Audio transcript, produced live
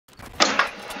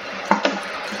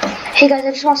Hey guys,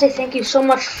 I just want to say thank you so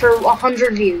much for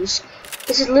 100 views.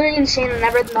 This is literally insane. I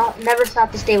never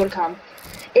thought this day would come.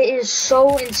 It is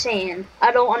so insane.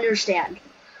 I don't understand.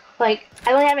 Like,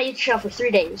 I only had my YouTube channel for 3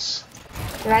 days,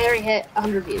 and I already hit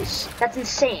 100 views. That's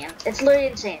insane. It's literally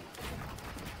insane.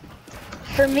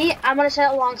 For me, I'm gonna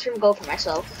set a long-term goal for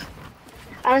myself.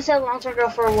 I'm gonna set a long-term goal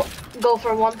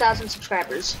for 1,000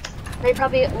 subscribers. Now you're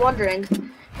probably wondering,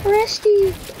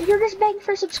 Risty, you're just begging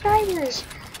for subscribers.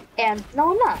 And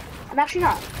no, I'm not. I'm actually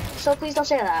not. So please don't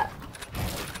say that.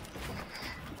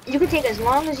 You can take as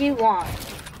long as you want.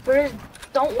 But just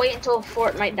don't wait until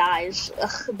Fortnite dies.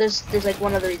 Ugh, there's like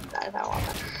one other reason that I don't want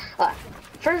that.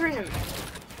 First reason,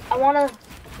 I want to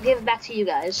give back to you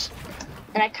guys.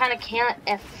 And I kind of can't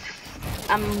if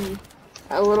I'm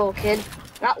a little kid.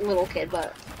 Not little kid,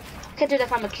 but I can't do that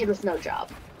if I'm a kid with no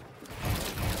job.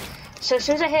 So as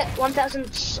soon as I hit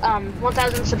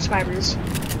 1,000 subscribers,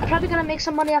 I'm probably gonna make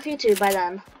some money off YouTube by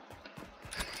then.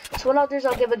 So what I'll do is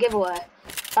I'll give a giveaway.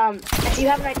 If you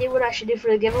have an idea what I should do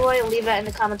for the giveaway, leave it in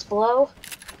the comments below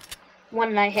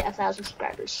when I hit 1,000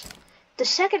 subscribers. The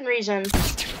second reason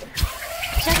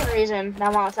that I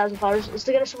want 1,000 followers is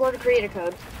to get a supporter creator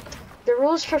code. The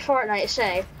rules for Fortnite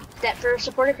say that for a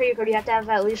supporter creator code, you have to have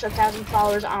at least 1,000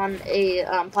 followers on a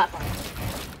platform.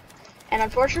 And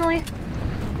unfortunately,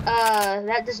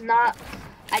 I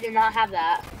do not have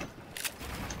that.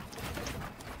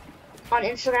 On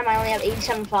Instagram, I only have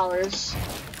 87 followers.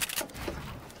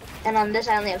 And on this,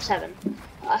 I only have 7.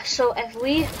 So if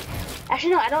we...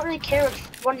 Actually, no, I don't really care which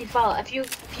one you follow. If you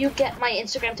get my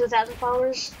Instagram to 1,000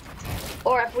 followers,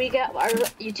 or if we get our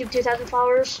YouTube to 1,000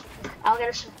 followers, I'll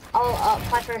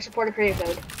apply for a supporter creator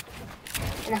code.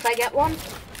 And if I get one,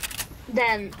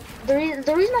 then the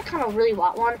reason I kind of really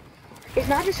want one is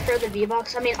not just for the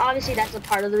V-Bucks. I mean, obviously that's a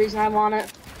part of the reason I want it.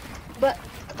 But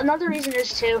another reason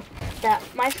is, too, that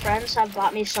my friends have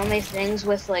bought me so many things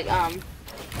with, like, my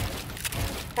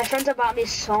friends have bought me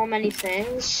so many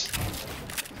things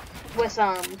with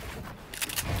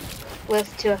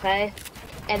 2FA,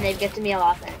 and they've gifted me a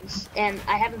lot of things. And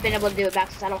I haven't been able to do it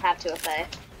back since I don't have 2FA.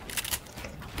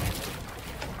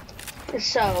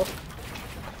 So,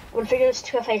 I'm gonna figure this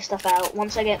 2FA stuff out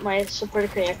once I get my supporter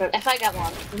creator code. If I get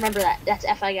one. Remember that. That's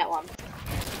if I get one.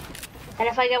 And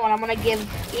if I get one, I'm gonna give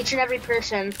each and every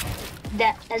person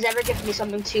that has ever given me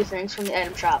something 2 things from the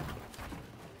item shop.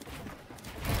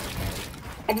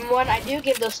 And when I do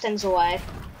give those things away,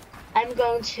 I'm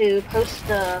going to post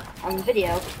the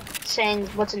video saying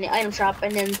what's in the item shop,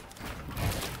 and then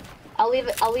I'll leave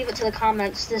it to the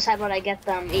comments to decide what I get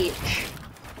them each.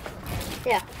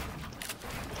 Yeah.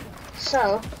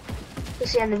 So, this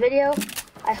is the end of the video.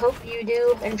 I hope you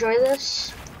do enjoy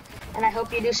this, and I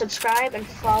hope you do subscribe and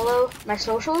follow my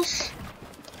socials.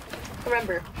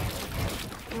 Remember,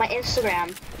 my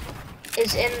Instagram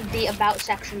is in the About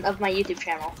section of my YouTube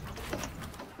channel.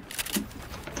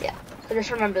 Yeah, so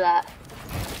just remember that.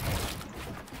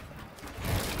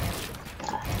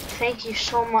 Thank you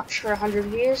so much for 100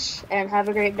 views, and have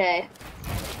a great day.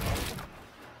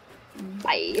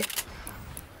 Bye.